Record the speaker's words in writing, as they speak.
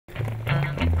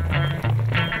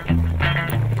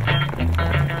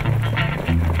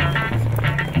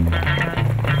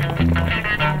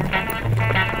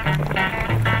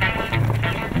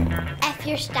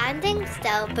standing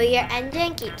still but your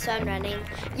engine keeps on running,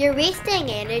 you're wasting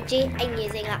energy and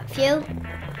using up fuel.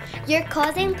 You're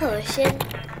causing pollution,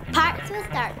 parts will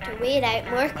start to wear out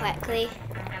more quickly,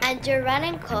 and your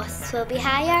running costs will be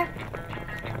higher.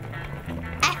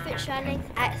 If it's running,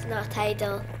 it's not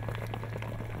idle.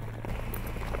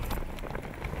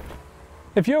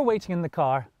 If you're waiting in the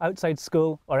car, outside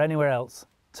school or anywhere else,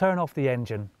 turn off the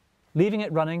engine. Leaving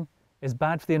it running is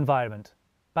bad for the environment,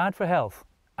 bad for health,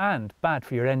 and bad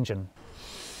for your engine.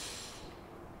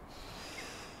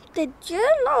 Did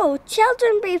you know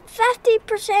children breathe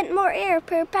 50% more air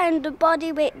per pound of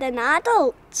body weight than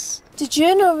adults? Did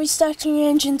you know restarting your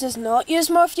engine does not use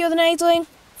more fuel than idling?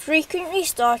 Frequent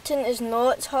restarting is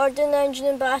not harder on the engine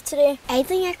and battery.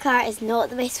 Idling your car is not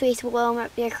the best way to warm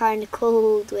up your car in the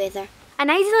cold weather. An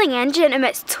idling engine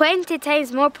emits 20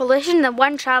 times more pollution than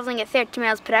one travelling at 30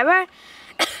 miles per hour.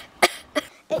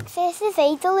 Excessive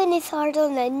idling is hard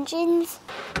on engines.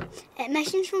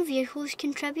 Emissions from vehicles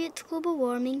contribute to global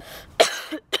warming.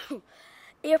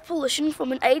 Air pollution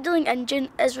from an idling engine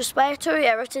is respiratory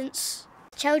irritants.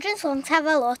 Children's lungs have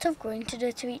a lot of growing to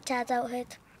do to reach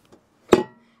adulthood.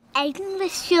 Idling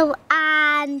with fuel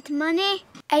and money.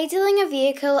 Idling a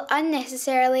vehicle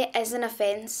unnecessarily is an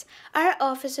offence. Our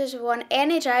officers want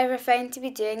any driver found to be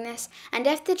doing this, and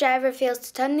if the driver fails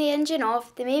to turn the engine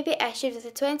off, they may be issued with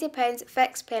a £20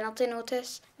 fixed penalty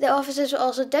notice. The officers will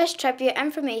also distribute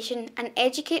information and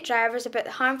educate drivers about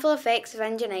the harmful effects of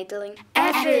engine idling.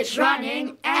 If it's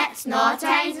running, it's not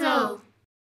idle.